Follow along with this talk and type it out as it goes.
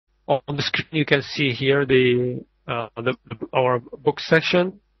On the screen, you can see here our book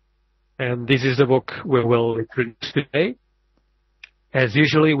section, and this is the book we will introduce today. As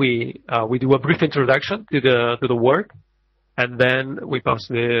usually, we do a brief introduction to the work, and then we pass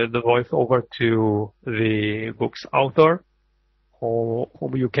the voice over to the book's author,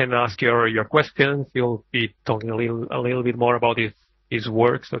 whom you can ask your questions. He'll be talking a little bit more about his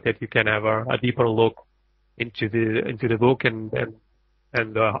work, so that you can have a deeper look into the book and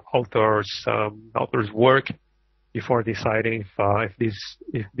the author's work before deciding if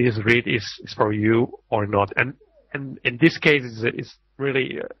this read is for you or not. And in this case, it's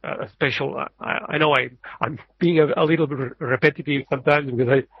really a special. I know I'm being a little bit repetitive sometimes,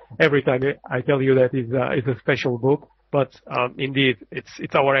 because every time I tell you that it's a special book. But indeed,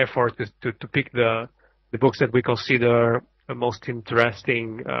 it's our effort to pick the books that we consider the most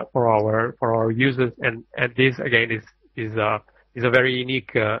interesting for our users, and this again is a very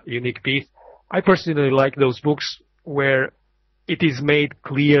unique piece. I personally like those books where it is made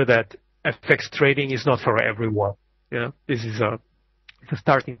clear that FX trading is not for everyone. This is it's a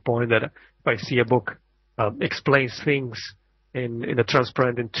starting point, that if I see a book explains things in a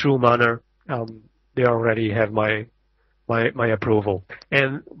transparent and true manner, they already have my approval.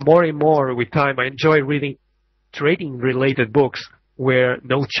 And more with time, I enjoy reading trading-related books where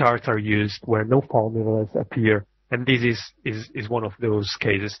no charts are used, where no formulas appear, and this is one of those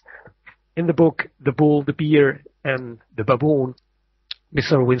cases. In the book, The Bull, the Bear, and the Baboon,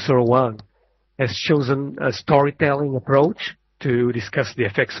 Mr. Winsor has chosen a storytelling approach to discuss the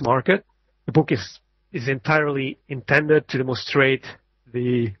FX market. The book is entirely intended to demonstrate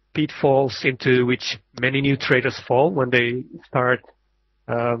the pitfalls into which many new traders fall when they start,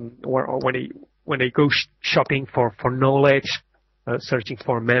 or when they go shopping for knowledge, searching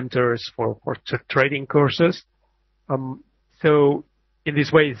for mentors, for trading courses. So in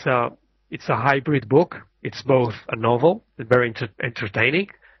this way, it's a hybrid book. It's both a novel, very entertaining,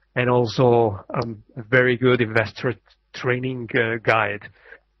 and also a very good investor training guide.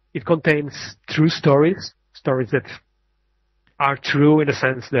 It contains true stories that are true in the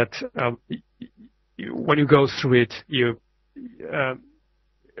sense that when you go through it, you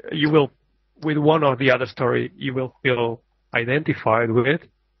will, with one or the other story, you will feel identified with it.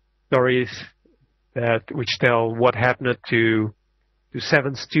 Stories which tell what happened to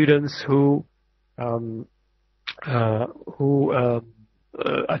 7 students who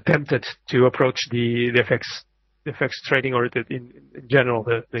attempted to approach the FX trading, or in general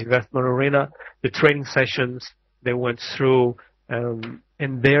the investment arena, the training sessions they went through, and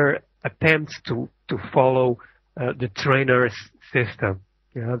their attempts to follow the trainer's system.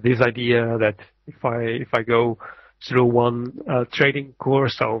 This idea that if I go through one trading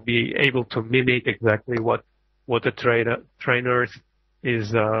course, I'll be able to mimic exactly what the trainer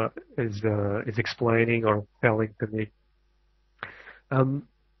is explaining or telling to me.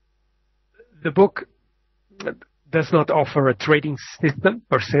 The book does not offer a trading system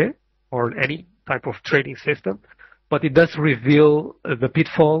per se, or any type of trading system, but it does reveal the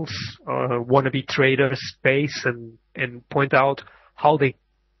pitfalls wannabe traders face, and point out how they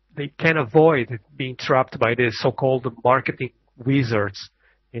can avoid being trapped by the so-called marketing wizards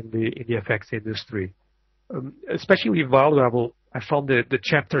in the FX industry. Especially valuable, I found the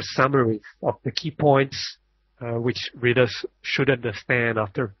chapter summaries of the key points which readers should understand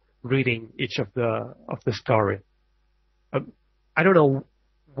after reading each of the story. I don't know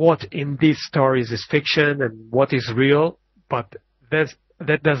what in these stories is fiction and what is real, but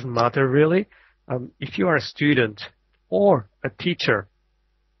that doesn't matter really. If you are a student or a teacher,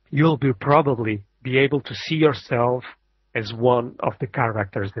 you'll probably be able to see yourself as one of the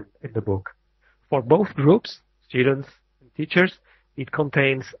characters in the book. For both groups, students and teachers, it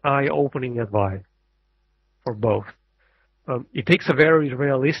contains eye-opening advice for both. It takes a very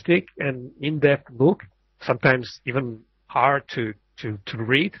realistic and in-depth look, sometimes even hard to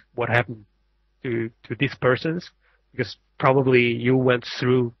read what happened to these persons, because probably you went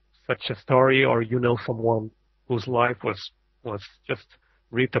through such a story, or you know someone whose life was just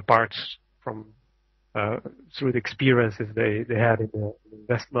ripped apart from through the experiences they had in the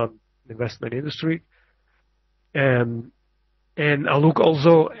investment industry. And I look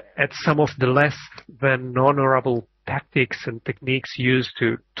also at some of the less than honorable tactics and techniques used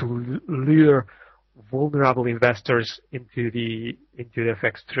to lure vulnerable investors into the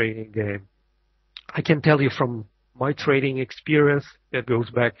FX trading game. I can tell you from my trading experience that goes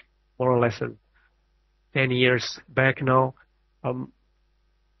back more or less 10 years back now.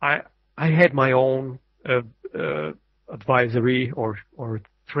 I had my own advisory or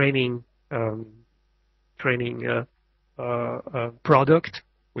training product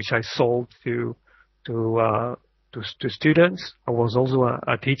which I sold to students. I was also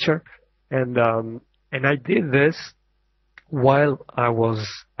a teacher, and I did this while I was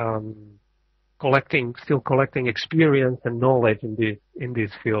still collecting experience and knowledge in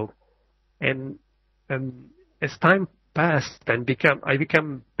this field. And as time passed and I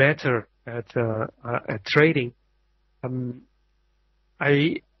became better at trading,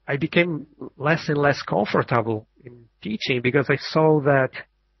 I became less and less comfortable in teaching, because I saw that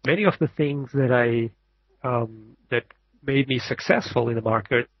many of the things that that made me successful in the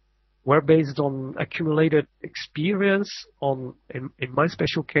market were based on accumulated experience, in my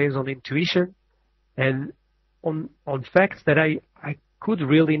special case, on intuition, and on facts that I could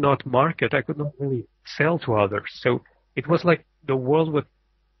really not market. I could not really sell to others. So it was like the world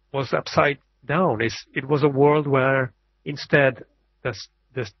was upside down. It was a world where instead the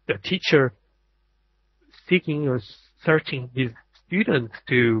teacher seeking or searching his students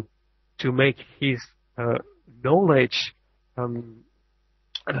to make his knowledge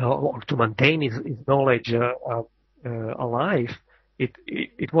or to maintain his knowledge alive.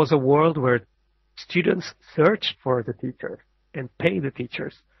 It was a world where students searched for the teachers and pay the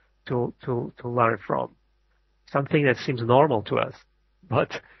teachers to learn from. Something that seems normal to us,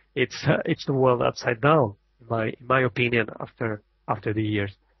 but it's the world upside down, in my opinion, after the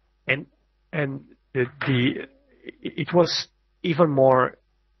years, and it was even more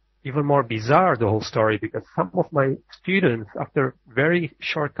bizarre, the whole story, because some of my students, after very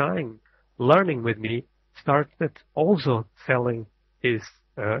short time learning with me, started also selling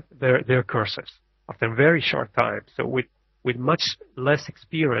their courses after a very short time, so with much less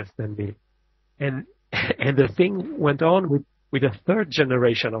experience than me, and the thing went on with a third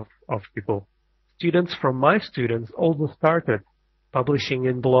generation of people. Students from my students also started publishing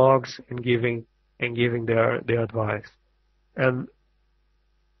in blogs and giving their advice, and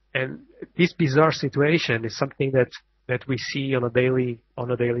this bizarre situation is something that we see on a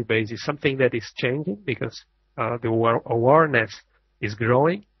daily basis. Something that is changing, because the awareness is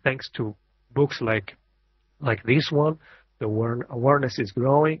growing thanks to books like this one. The awareness is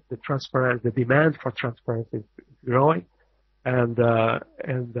growing. The demand for transparency is growing, and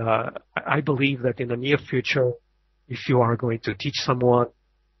I believe that in the near future, if you are going to teach someone,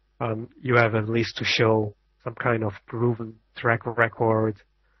 you have at least to show some kind of proven track record,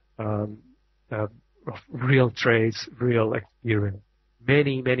 of real trades, real experience.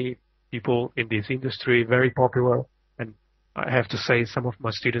 Many people in this industry, very popular, and I have to say some of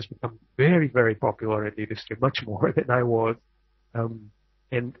my students become very, very popular in the industry, much more than I was.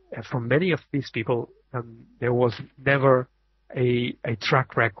 And for many of these people, there was never a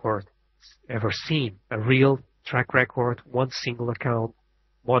track record ever seen, a real track record, one single account,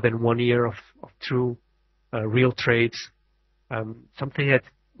 more than 1 year of true real trades, something that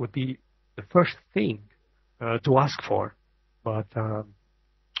would be the first thing to ask for, but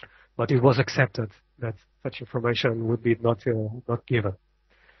it was accepted that such information would be not given.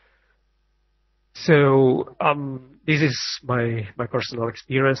 So this is my personal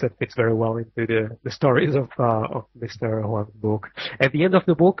experience that fits very well into the stories of Mr. Huang's book. At the end of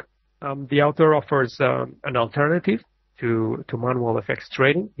the book, the author offers an alternative to manual FX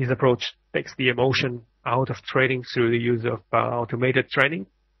trading. His approach takes the emotion out of trading through the use of automated trading,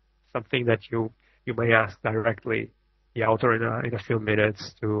 something that you may ask directly the author in a few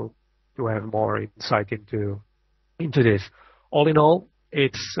minutes to have more insight into this. All in all,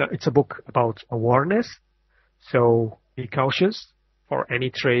 it's a book about awareness, so be cautious for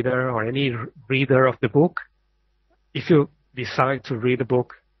any trader or any reader of the book. If you decide to read the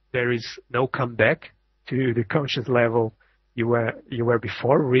book, there is no comeback to the conscious level you were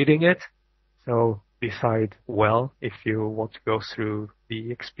before reading it. So decide well if you want to go through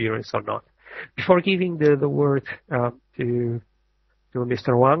the experience or not. Before giving the word to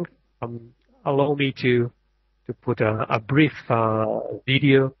Mr. Wang, allow me to put a brief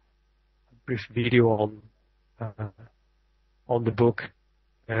video on the book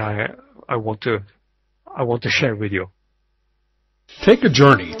that I want to share with you. Take a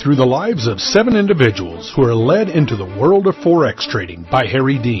journey through the lives of 7 individuals who are led into the world of Forex trading by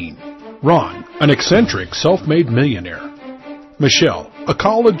Harry Dean. Ron, an eccentric self-made millionaire. Michelle, a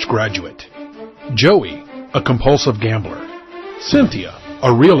college graduate. Joey, a compulsive gambler. Cynthia,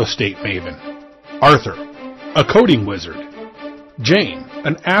 a real estate maven. Arthur, a coding wizard. Jane,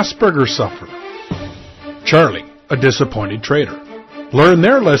 an Asperger sufferer. Charlie, a disappointed trader. Learn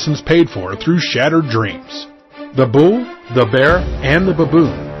their lessons paid for through shattered dreams. The Bull, the Bear, and the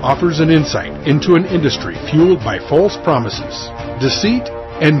Baboon offers an insight into an industry fueled by false promises, deceit,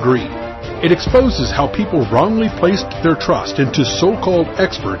 and greed. It exposes how people wrongly placed their trust into so-called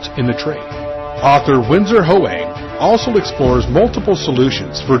experts in the trade. Author Winsor also explores multiple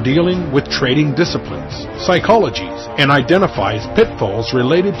solutions for dealing with trading disciplines, psychologies, and identifies pitfalls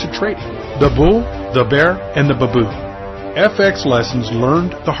related to trading. The Bull, the Bear, and the Baboon. FX Lessons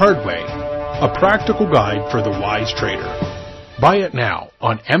Learned the Hard Way. A practical guide for the wise trader. Buy it now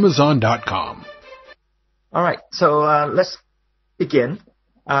on Amazon.com. All right, so let's begin.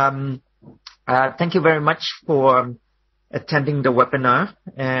 Thank you very much for attending the webinar,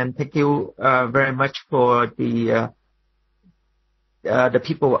 and thank you very much for the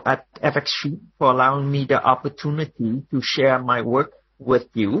people at FX Street for allowing me the opportunity to share my work with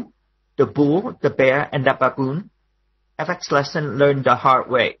you. The Bull, the Bear, and the Baboon. FX Lesson Learned the Hard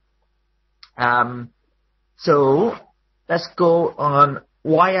Way. So let's go on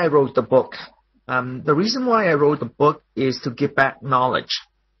why I wrote the book. The reason why I wrote the book is to give back knowledge.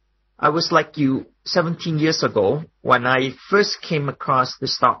 I was like you 17 years ago when I first came across the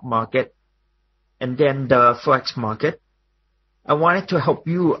stock market and then the Forex market. I wanted to help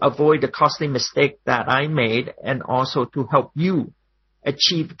you avoid the costly mistake that I made and also to help you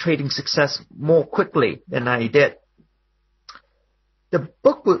achieve trading success more quickly than I did. The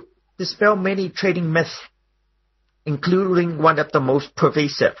book will dispel many trading myths, including one of the most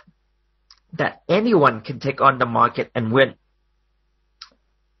pervasive, that anyone can take on the market and win.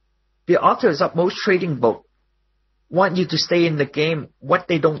 The authors of most trading books want you to stay in the game. What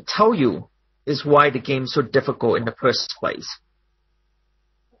they don't tell you is why the game is so difficult in the first place.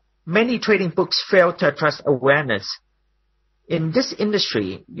 Many trading books fail to address awareness. In this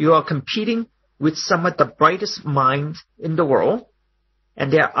industry, you are competing with some of the brightest minds in the world,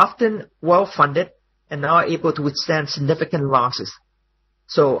 and they are often well-funded and are able to withstand significant losses.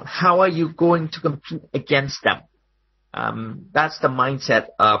 So how are you going to compete against them? That's the mindset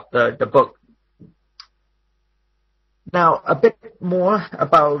of the book. Now, a bit more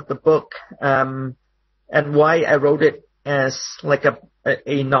about the book and why I wrote it as like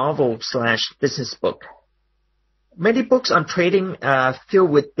a novel / business book. Many books on trading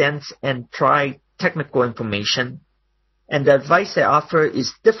filled with dense and dry technical information, and the advice they offer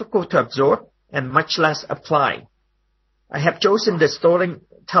is difficult to absorb and much less apply. I have chosen the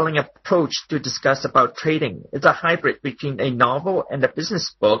storytelling approach to discuss about trading. It's a hybrid between a novel and a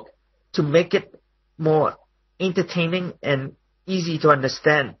business book to make it more entertaining and easy to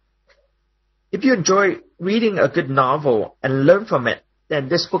understand. If you enjoy reading a good novel and learn from it, then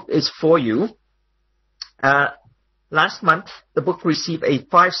this book is for you. Last month, the book received a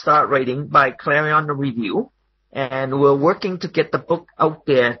 5-star rating by Clarion Review, and we're working to get the book out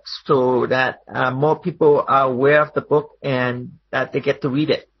there so that more people are aware of the book and that they get to read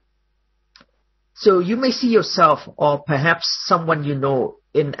it. So you may see yourself or perhaps someone you know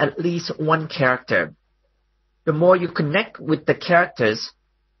in at least one character. The more you connect with the characters,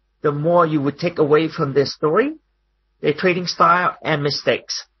 the more you would take away from their story, their trading style, and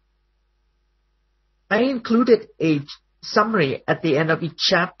mistakes. I included a summary at the end of each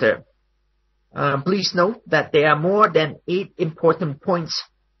chapter. Please note that there are more than 8 important points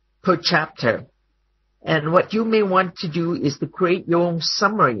per chapter. And what you may want to do is to create your own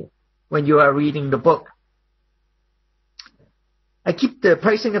summary when you are reading the book. I keep the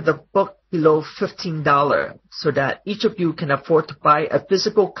pricing of the book below $15 so that each of you can afford to buy a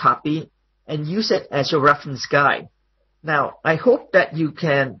physical copy and use it as your reference guide. Now, I hope that you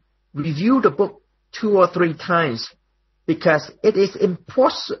can review the book 2 or 3 times because it is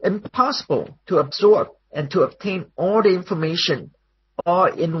impossible to absorb and to obtain all the information all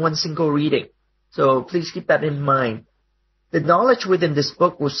in one single reading. So please keep that in mind. The knowledge within this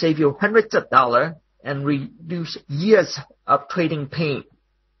book will save you hundreds of dollars and reduce years of trading pain.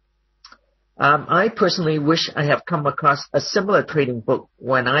 I personally wish I have come across a similar trading book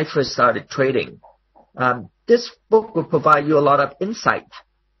when I first started trading. This book will provide you a lot of insight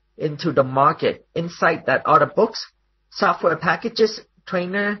into the market, insight that other books, software packages,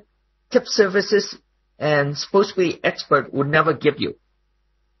 trainer, tip services, and supposedly expert would never give you.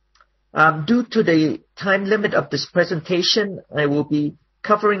 Due to the time limit of this presentation, I will be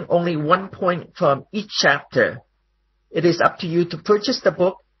covering only one point from each chapter. It is up to you to purchase the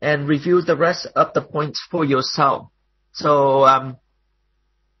book and review the rest of the points for yourself. So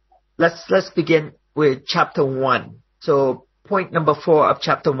let's begin with chapter 1. So point number 4 of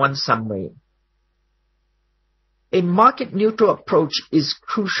chapter 1 summary. A market-neutral approach is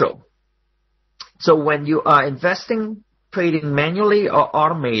crucial. So when you are investing, trading manually or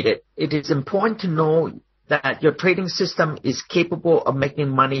automated, it is important to know that your trading system is capable of making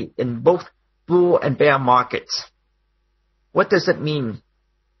money in both bull and bear markets. What does it mean?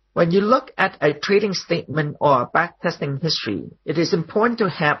 When you look at a trading statement or a backtesting history, it is important to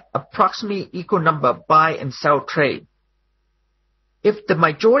have approximately equal number of buy and sell trade. If the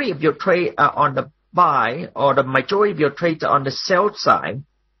majority of your trade are on the buy or the majority of your trades are on the sell side,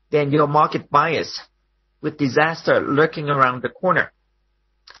 then you're market bias with disaster lurking around the corner.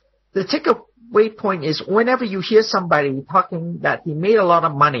 The takeaway point is whenever you hear somebody talking that he made a lot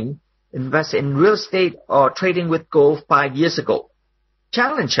of money invest in real estate or trading with gold 5 years ago,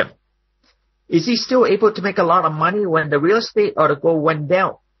 challenge him. Is he still able to make a lot of money when the real estate or the gold went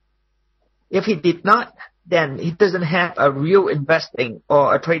down? If he did not, then he doesn't have a real investing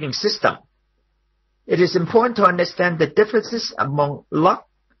or a trading system. It is important to understand the differences among luck,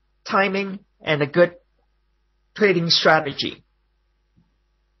 timing, and a good trading strategy.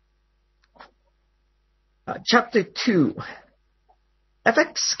 Chapter 2.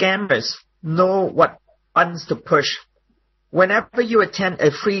 FX scammers know what buttons to push. Whenever you attend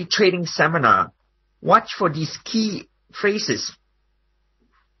a free trading seminar, watch for these key phrases.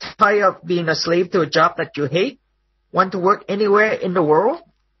 Tired of being a slave to a job that you hate? Want to work anywhere in the world?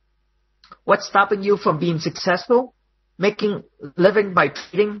 What's stopping you from being successful? Making living by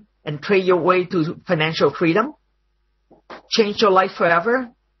trading and trade your way to financial freedom? Change your life forever?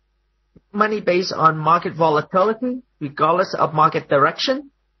 Money based on market volatility, regardless of market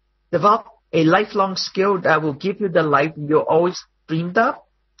direction? Develop a lifelong skill that will give you the life you always dreamed of?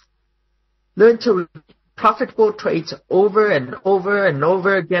 Learn to repeat profitable trades over and over and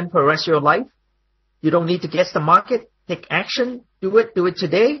over again for the rest of your life? You don't need to guess the market. Take action. Do it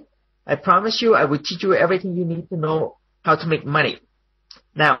today. I promise you, I will teach you everything you need to know how to make money.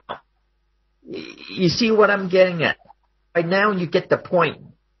 Now, you see what I'm getting at? By now, you get the point.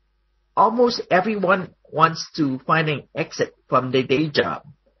 Almost everyone wants to find an exit from their day job.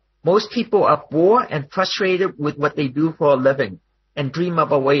 Most people are bored and frustrated with what they do for a living and dream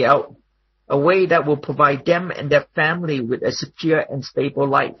of a way out, a way that will provide them and their family with a secure and stable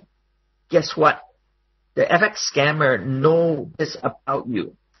life. Guess what? The FX scammer know this about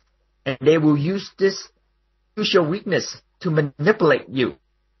you, and they will use your weakness to manipulate you.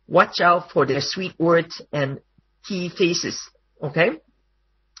 Watch out for their sweet words and key faces, okay?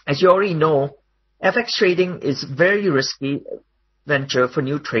 As you already know, FX trading is very risky venture for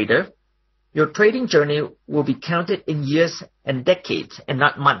new trader. Your trading journey will be counted in years and decades and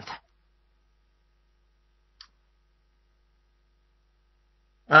not months.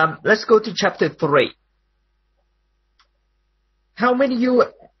 Let's go to chapter 3. How many of you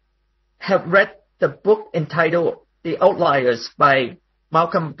have read the book entitled The Outliers by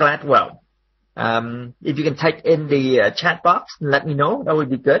Malcolm Gladwell? If you can type in the chat box and let me know, that would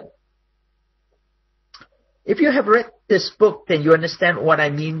be good. If you have read this book, then you understand what I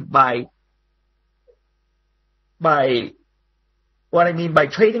mean by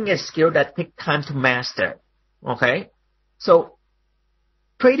trading a skill that takes time to master. Okay? So,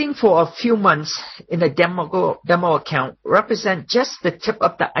 trading for a few months in a demo account represents just the tip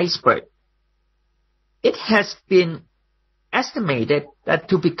of the iceberg. It has been estimated that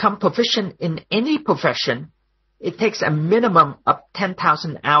to become proficient in any profession, it takes a minimum of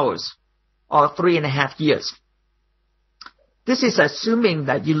 10,000 hours or 3.5 years. This is assuming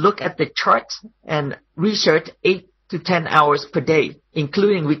that you look at the charts and research 8 to 10 hours per day,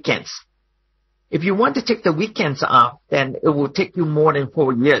 including weekends. If you want to take the weekends off, then it will take you more than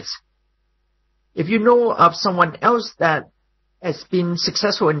 4 years. If you know of someone else that has been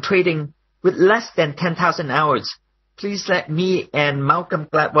successful in trading with less than 10,000 hours, please let me and Malcolm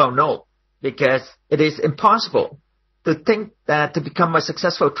Gladwell know, because it is impossible to think that to become a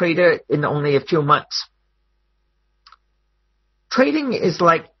successful trader in only a few months. Trading is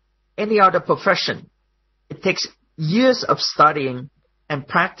like any other profession. It takes years of studying and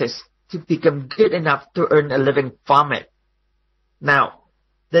practice to become good enough to earn a living from it. Now,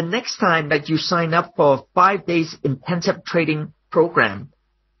 the next time that you sign up for a 5 days intensive trading program,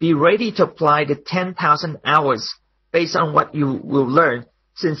 be ready to apply the 10,000 hours based on what you will learn,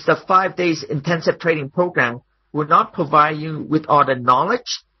 since the 5 days intensive trading program will not provide you with all the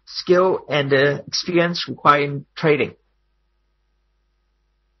knowledge, skill, and the experience required in trading.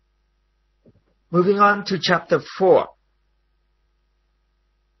 Moving on to chapter 4.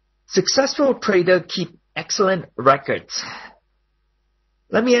 Successful traders keep excellent records.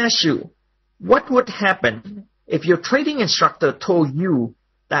 Let me ask you, what would happen if your trading instructor told you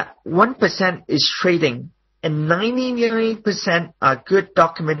that 1% is trading and 99% are good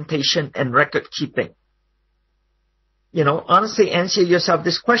documentation and record keeping? You know, honestly answer yourself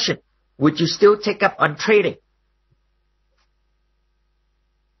this question. Would you still take up on trading?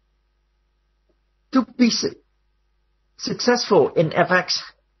 To be successful in FX,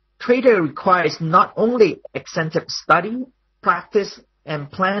 trader requires not only extensive study, practice,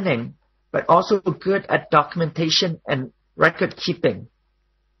 and planning, but also good at documentation and record keeping.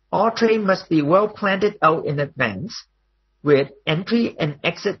 All trade must be well planned out in advance, with entry and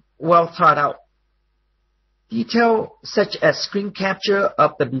exit well thought out. Detail such as screen capture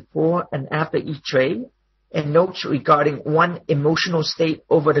of the before and after each trade, and notes regarding one emotional state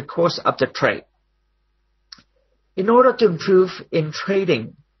over the course of the trade. In order to improve in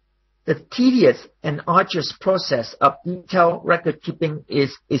trading, the tedious and arduous process of detailed record keeping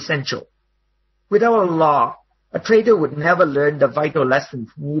is essential. Without a law, a trader would never learn the vital lessons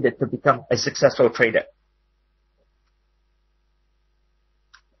needed to become a successful trader.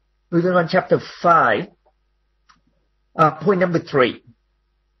 Moving on, chapter 5, point number 3.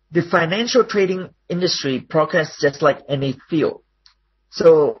 The financial trading industry progresses just like any field.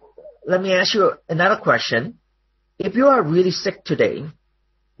 So let me ask you another question. If you are really sick today,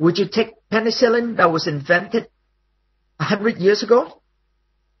 would you take penicillin that was invented 100 years ago?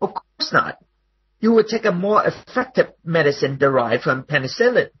 Of course not. You would take a more effective medicine derived from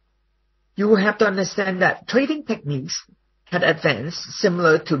penicillin. You will have to understand that trading techniques had advanced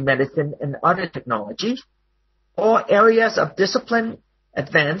similar to medicine and other technologies. All areas of discipline,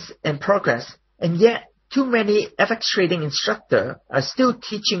 advance, and progress, and yet too many FX trading instructors are still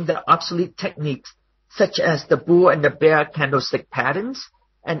teaching the obsolete techniques such as the bull and the bear candlestick patterns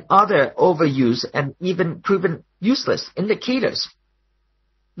and other overused and even proven useless indicators.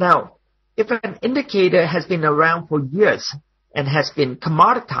 Now, if an indicator has been around for years and has been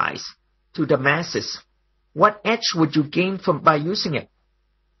commoditized to the masses, what edge would you gain by using it?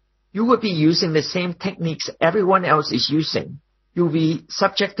 You would be using the same techniques everyone else is using. You'll be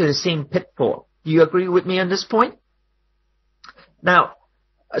subject to the same pitfall. Do you agree with me on this point? Now,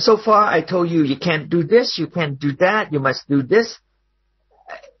 so far I told you you can't do this, you can't do that, you must do this.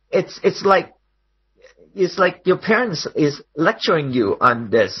 It's like your parents is lecturing you on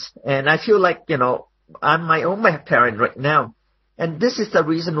this. And I feel like, I'm my own parent right now. And this is the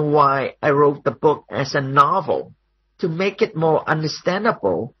reason why I wrote the book as a novel, to make it more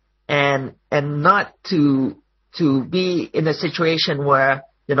understandable and not to be in a situation where,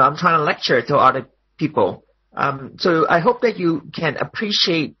 I'm trying to lecture to other people. So I hope that you can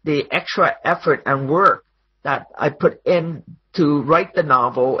appreciate the extra effort and work that I put in to write the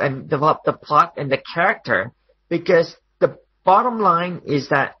novel and develop the plot and the character, because the bottom line is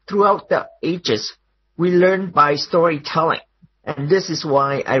that throughout the ages, we learn by storytelling. And this is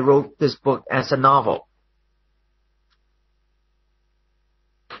why I wrote this book as a novel.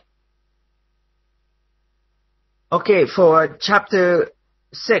 Okay, for chapter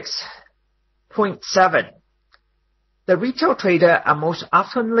 6.7, the retail trader are most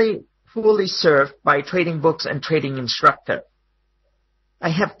oftenly fully served by trading books and trading instructor. I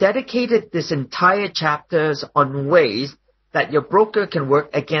have dedicated this entire chapters on ways that your broker can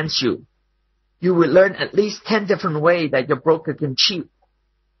work against you. You will learn at least 10 different ways that your broker can cheat.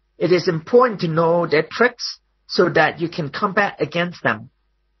 It is important to know their tricks so that you can combat against them.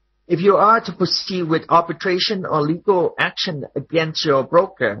 If you are to proceed with arbitration or legal action against your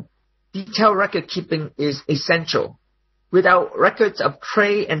broker, detailed record keeping is essential. Without records of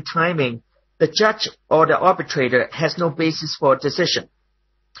trade and timing, the judge or the arbitrator has no basis for a decision.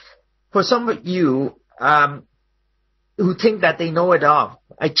 For some of you who think that they know it all,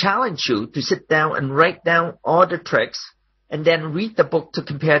 I challenge you to sit down and write down all the tricks and then read the book to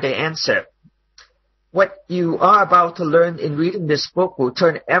compare the answer. What you are about to learn in reading this book will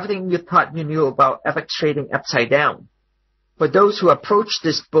turn everything you thought you knew about FX trading upside down. For those who approach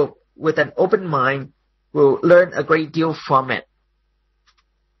this book with an open mind, will learn a great deal from it.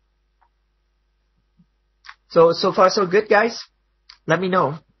 So far so good, guys? Let me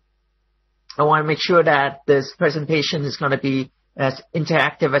know. I want to make sure that this presentation is going to be as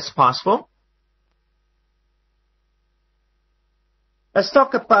interactive as possible. Let's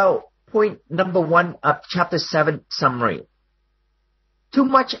talk about point number 1 of chapter 7 summary. Too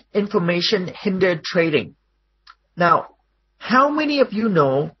much information hindered trading. Now, how many of you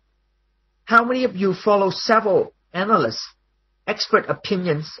follow several analysts, expert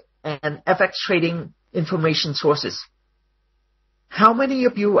opinions, and FX trading information sources? How many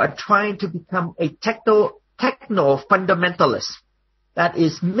of you are trying to become a techno-fundamentalist? That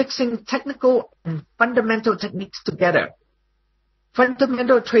is mixing technical and fundamental techniques together.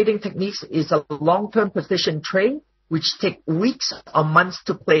 Fundamental trading techniques is a long-term position trade which take weeks or months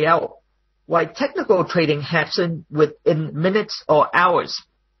to play out, while technical trading happens within minutes or hours.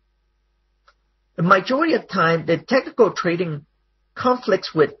 The majority of the time, the technical trading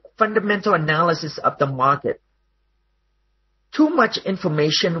conflicts with fundamental analysis of the market. Too much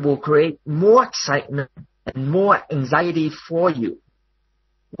information will create more excitement and more anxiety for you.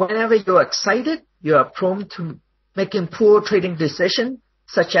 Whenever you're excited, you are prone to making poor trading decisions,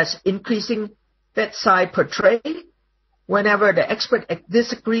 such as increasing bet size per trade. Whenever the expert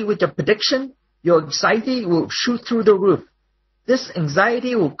disagree with your prediction, your anxiety will shoot through the roof. This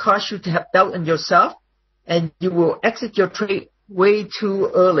anxiety will cause you to have doubt in yourself, and you will exit your trade way too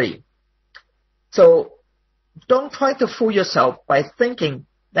early. So don't try to fool yourself by thinking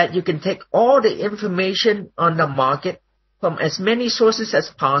that you can take all the information on the market from as many sources as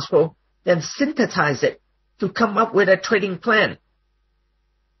possible, then synthesize it to come up with a trading plan.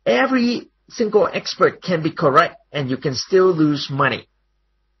 Every single expert can be correct, and you can still lose money.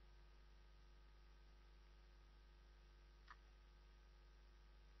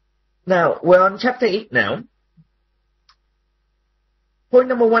 Now, we're on Chapter 8 now. Point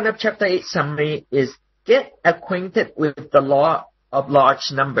number 1 of Chapter 8 summary is get acquainted with the law of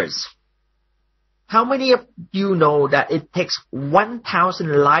large numbers. How many of you know that it takes 1,000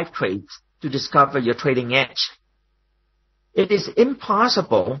 live trades to discover your trading edge? It is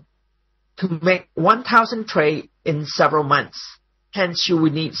impossible to make 1,000 trades in several months. Hence, you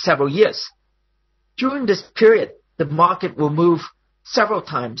will need several years. During this period, the market will move several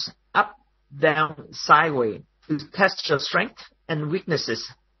times, up, down, sideways, to test your strength and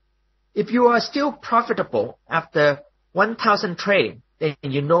weaknesses. If you are still profitable after 1,000 trades, then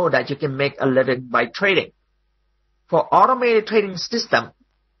you know that you can make a living by trading. For automated trading system,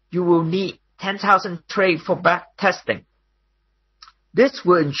 you will need 10,000 trades for back testing. This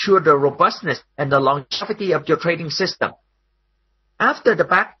will ensure the robustness and the longevity of your trading system. After the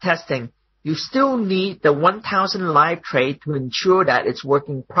back testing, you still need the 1,000 live trade to ensure that it's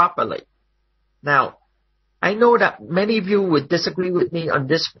working properly. Now, I know that many of you would disagree with me on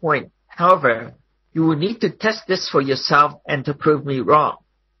this point. However, you will need to test this for yourself and to prove me wrong.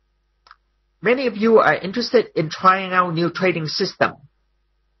 Many of you are interested in trying out new trading system.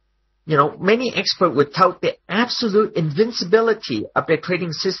 Many experts would tout the absolute invincibility of their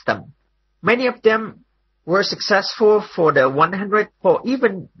trading system. Many of them were successful for the 100 or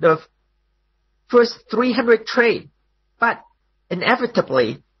even the first 300 trade. But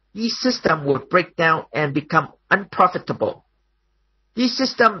inevitably, these systems would break down and become unprofitable. These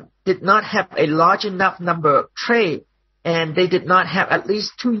systems did not have a large enough number of trades, and they did not have at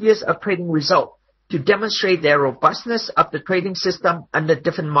least 2 years of trading results to demonstrate their robustness of the trading system under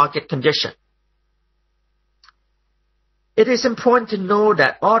different market conditions. It is important to know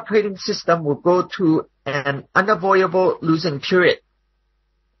that all trading systems will go through an unavoidable losing period.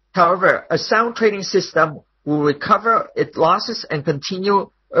 However, a sound trading system will recover its losses and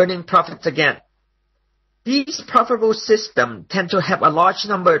continue earning profits again. These profitable systems tend to have a large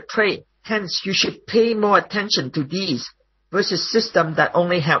number of trades. Hence, you should pay more attention to these versus systems that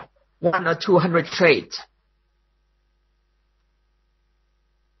only have 100 or 200 trades.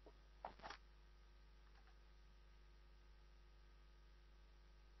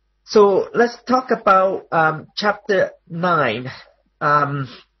 So let's talk about Chapter 9.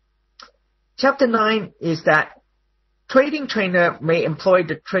 Chapter 9 is that trading trainer may employ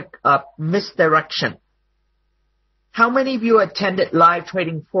the trick of misdirection. How many of you attended live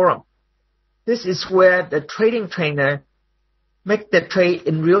trading forum? This is where the trading trainer make the trade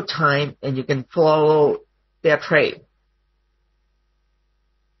in real time and you can follow their trade.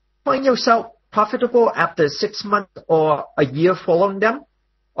 Find yourself profitable after 6 months or a year following them?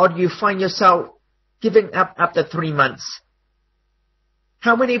 Or do you find yourself giving up after 3 months?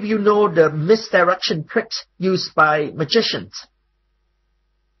 How many of you know the misdirection tricks used by magicians?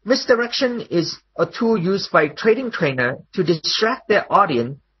 Misdirection is a tool used by trading trainer to distract their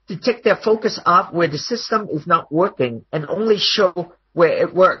audience, to take their focus off where the system is not working and only show where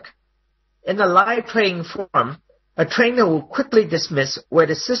it works. In a live trading forum, a trainer will quickly dismiss where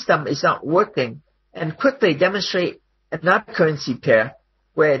the system is not working and quickly demonstrate another currency pair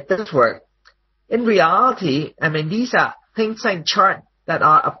where it does work. In reality, these are things like charts that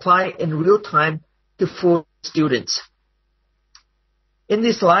are applied in real time to fool students. In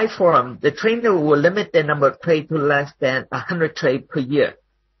this live forum, the trainer will limit their number of trades to less than 100 trades per year,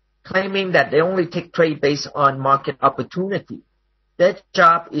 claiming that they only take trade based on market opportunity. Their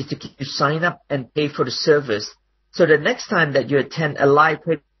job is to keep you sign up and pay for the service. So the next time that you attend a live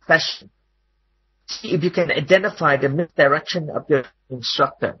trading session, see if you can identify the misdirection of your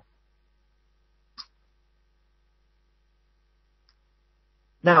instructor.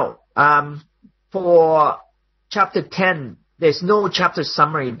 Now, for Chapter 10, there's no chapter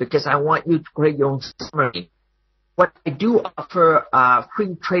summary because I want you to create your own summary. what I do offer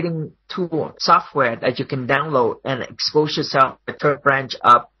free trading tool software that you can download and expose yourself to the third branch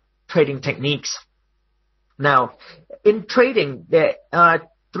of trading techniques. Now, in trading, there are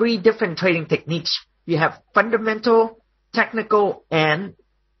 3 different trading techniques. You have fundamental, technical, and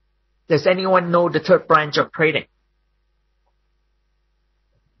does anyone know the third branch of trading?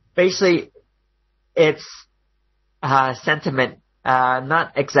 Basically, it's sentiment.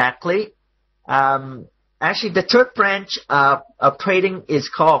 Not exactly. Actually, the third branch of trading is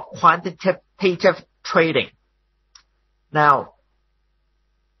called quantitative trading. Now,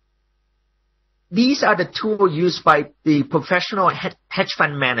 these are the tools used by the professional hedge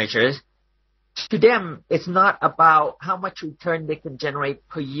fund managers. To them, it's not about how much return they can generate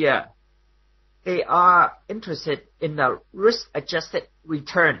per year. They are interested in the risk-adjusted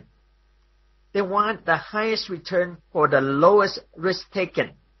return. They want the highest return for the lowest risk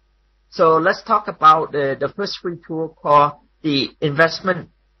taken. So let's talk about the first free tool called the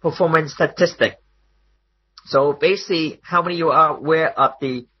investment performance statistic. So basically, how many of you are aware of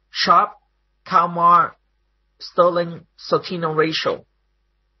the Sharpe, Kalmar, Sterling, Sortino ratio?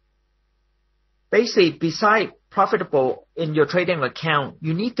 Basically, besides profitable in your trading account,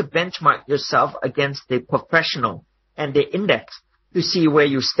 you need to benchmark yourself against the professional and the index to see where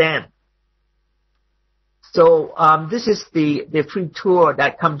you stand. So this is the free tool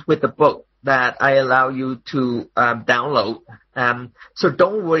that comes with the book that I allow you to download. So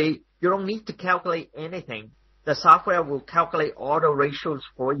don't worry, you don't need to calculate anything. The software will calculate all the ratios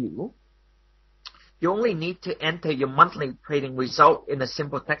for you. You only need to enter your monthly trading result in a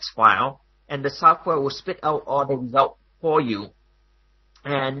simple text file, and the software will spit out all the results for you.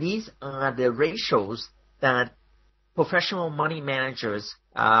 And these are the ratios that professional money managers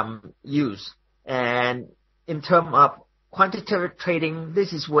use. And in terms of quantitative trading,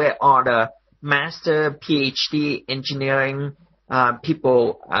 this is where all the master, PhD, engineering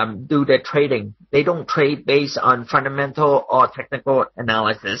people do their trading. They don't trade based on fundamental or technical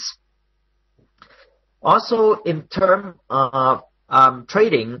analysis. Also, in terms of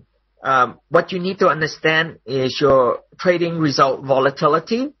trading, what you need to understand is your trading result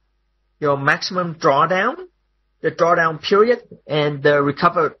volatility, your maximum drawdown, the drawdown period, and the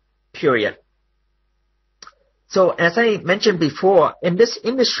recover period. So as I mentioned before, in this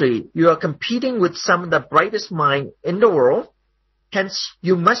industry, you are competing with some of the brightest minds in the world. Hence,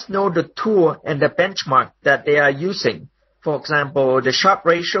 you must know the tool and the benchmark that they are using. For example, the Sharpe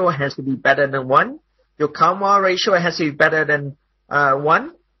ratio has to be better than 1. Your Kalmar ratio has to be better than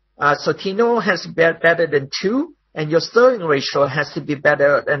 1. Sortino has to be better than 2. And your Sterling ratio has to be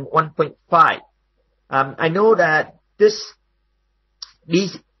better than 1.5. I know that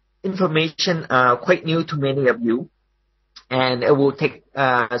these information are quite new to many of you, and it will take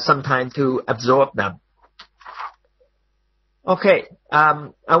some time to absorb them. Okay,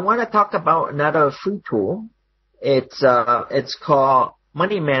 I want to talk about another free tool. It's called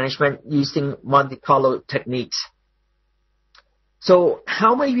Money Management Using Monte Carlo Techniques. So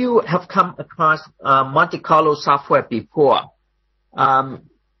how many of you have come across Monte Carlo software before? Let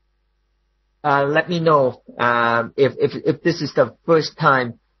me know if this is the first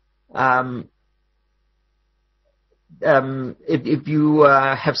time. If you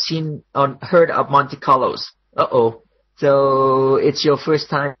have seen or heard of Monte Carlos. So it's your first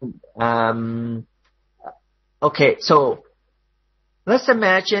time. Okay, so let's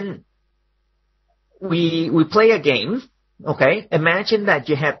imagine we play a game. Okay, imagine that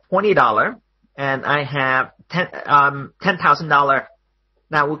you have $20 and I have $10,000.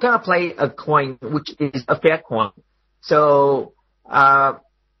 Now we're gonna play a coin, which is a fair coin. So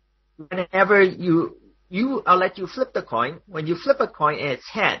whenever I'll let you flip the coin. When you flip a coin and it's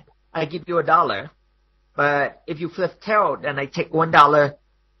head, I give you $1. But if you flip tail, then I take $1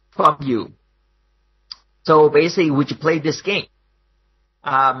 from you. So basically, would you play this game?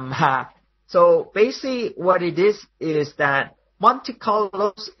 So basically, what it is that Monte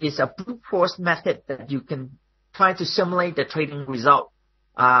Carlo is a brute force method that you can try to simulate the trading result.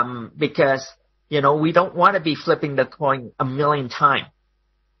 Because we don't want to be flipping the coin a million times.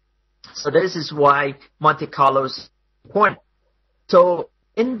 So this is why Monte Carlo's important. So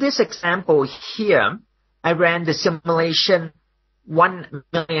in this example here, I ran the simulation 1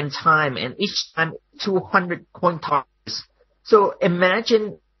 million times, and each time 200 coin tosses. So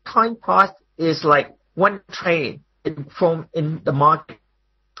imagine coin toss is like one trade in the market.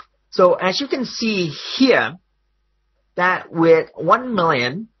 So as you can see here, that with 1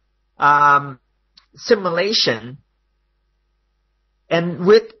 million simulation, and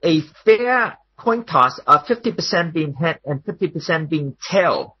with a fair coin toss of 50% being head and 50% being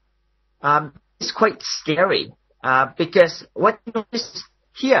tail, it's quite scary. because what you notice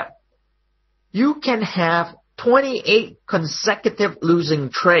here, you can have 28 consecutive losing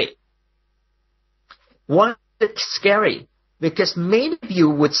trade. One bit scary, because many of you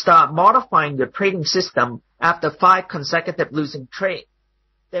would start modifying your trading system after 5 consecutive losing trade.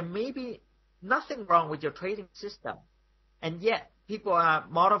 There may be nothing wrong with your trading system, and yet people are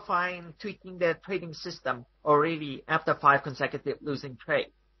modifying, tweaking their trading system already after 5 consecutive losing trade.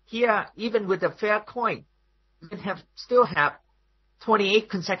 Here, even with a fair coin, you can still have 28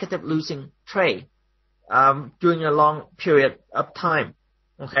 consecutive losing trade during a long period of time.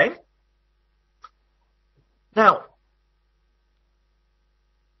 Okay? Now,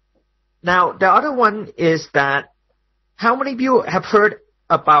 the other one is that how many of you have heard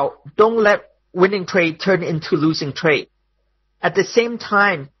about don't let winning trade turn into losing trade? At the same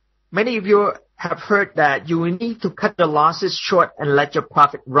time, many of you have heard that you need to cut your losses short and let your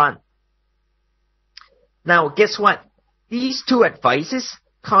profit run. Now, guess what? These two advices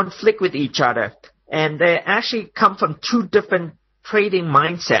conflict with each other, and they actually come from two different trading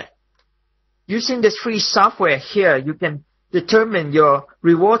mindsets. Using this free software here, you can determine your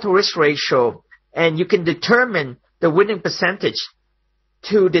reward to risk ratio, and you can determine the winning percentage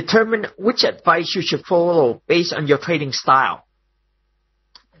to determine which advice you should follow based on your trading style.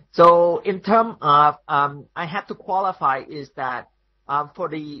 So in terms of, I have to qualify is that for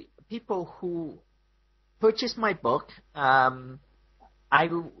the people who purchase my book, I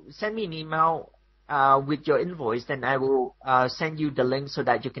will send me an email with your invoice, then I will send you the link so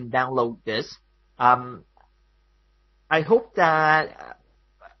that you can download this. I hope that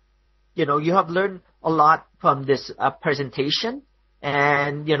you have learned a lot from this presentation,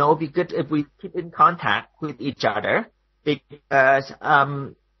 and it'd be good if we keep in contact with each other, because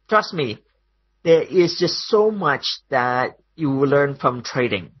trust me, there is just so much that you will learn from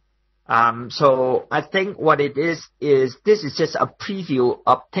trading. So I think what it is this is just a preview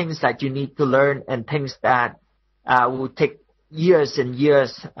of things that you need to learn and things that will take years and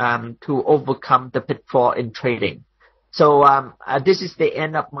years to overcome the pitfall in trading. So this is the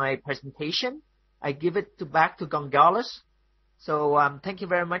end of my presentation. I give it back to Gonçalo. So thank you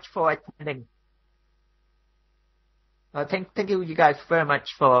very much for attending. Thank you guys very much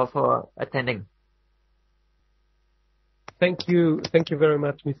for attending. Thank you very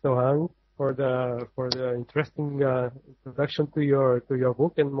much, Mr. Hang, for the interesting introduction to your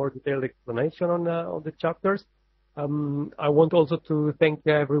book and more detailed explanation on the chapters. I want also to thank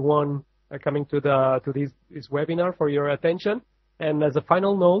everyone coming to this webinar for your attention. And as a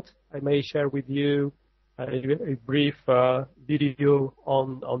final note, I may share with you a brief video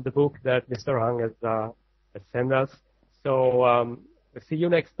on the book that Mr. Hang has sent us. So see you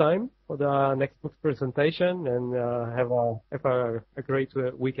next time for the next book presentation, and have a great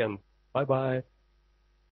weekend. Bye bye.